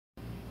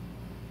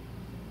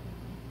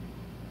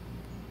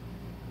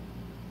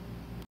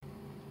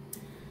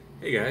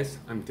Hey guys,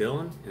 I'm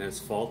Dylan, and it's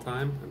fall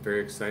time. I'm very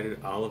excited.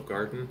 Olive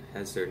Garden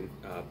has their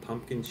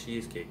pumpkin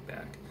cheesecake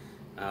back.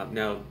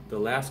 Now, the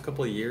last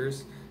couple of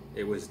years,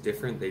 it was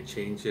different. They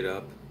changed it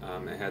up.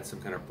 It had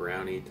some kind of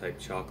brownie type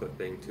chocolate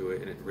thing to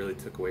it, and it really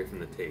took away from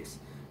the taste.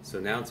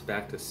 So now it's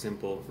back to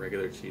simple,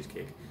 regular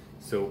cheesecake.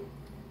 So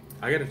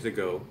I got it to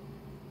go.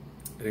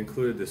 It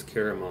included this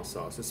caramel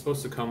sauce. It's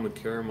supposed to come with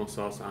caramel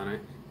sauce on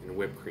it and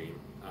whipped cream.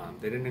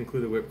 They didn't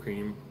include the whipped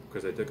cream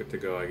because I took it to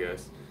go, I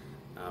guess.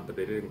 But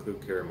they did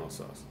include caramel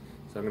sauce.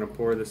 So I'm going to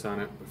pour this on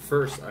it, but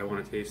first I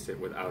want to taste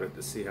it without it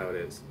to see how it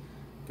is.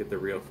 Get the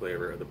real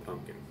flavor of the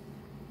pumpkin.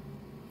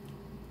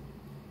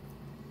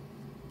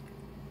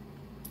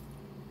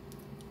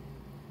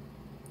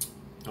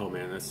 Oh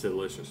man, that's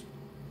delicious.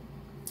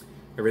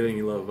 Everything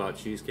you love about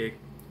cheesecake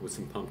with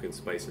some pumpkin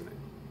spice in it.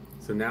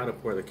 So now to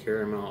pour the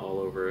caramel all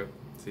over it,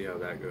 see how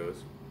that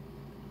goes.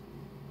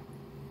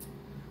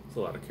 It's a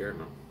lot of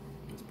caramel.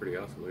 That's pretty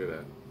awesome, look at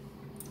that.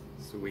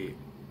 Sweet.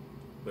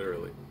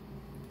 Literally.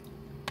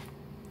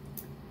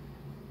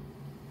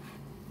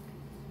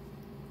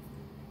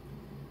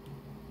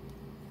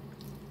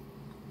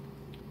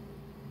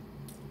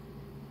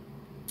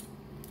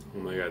 Oh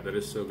my god, that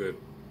is so good.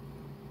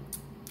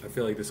 I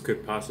feel like this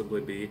could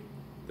possibly be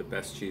the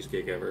best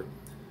cheesecake ever.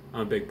 I'm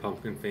a big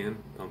pumpkin fan,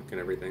 pumpkin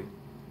everything.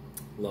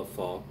 Love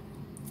fall.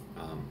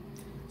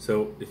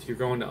 So if you're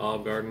going to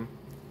Olive Garden,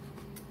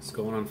 it's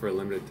going on for a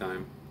limited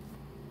time.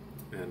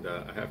 And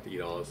I have to eat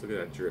all this. Look at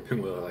that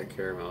dripping with like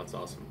caramel. It's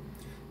awesome.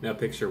 Now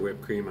picture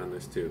whipped cream on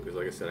this too, because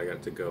like I said, I got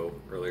it to go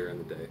earlier in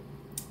the day.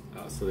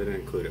 So they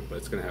didn't include it, but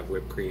it's going to have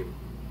whipped cream,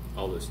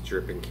 all this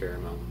dripping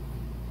caramel.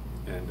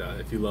 And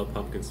if you love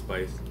pumpkin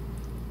spice,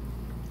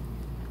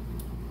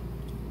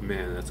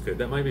 man, that's good.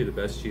 That might be the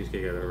best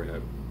cheesecake I've ever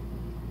had.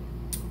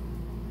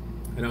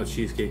 I know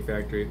Cheesecake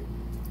Factory,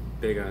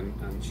 big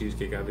on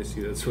cheesecake,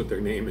 obviously that's what their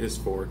name is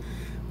for.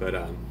 But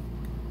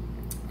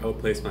I would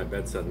place my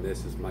bets on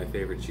this as my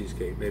favorite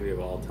cheesecake, maybe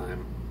of all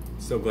time.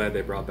 So glad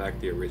they brought back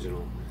the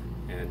original.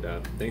 And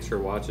thanks for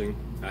watching.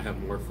 I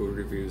have more food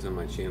reviews on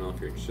my channel if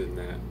you're interested in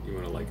that. You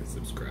want to like and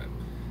subscribe.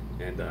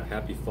 And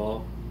happy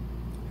fall,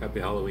 happy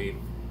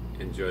Halloween.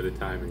 Enjoy the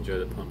time, enjoy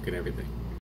the pumpkin, everything.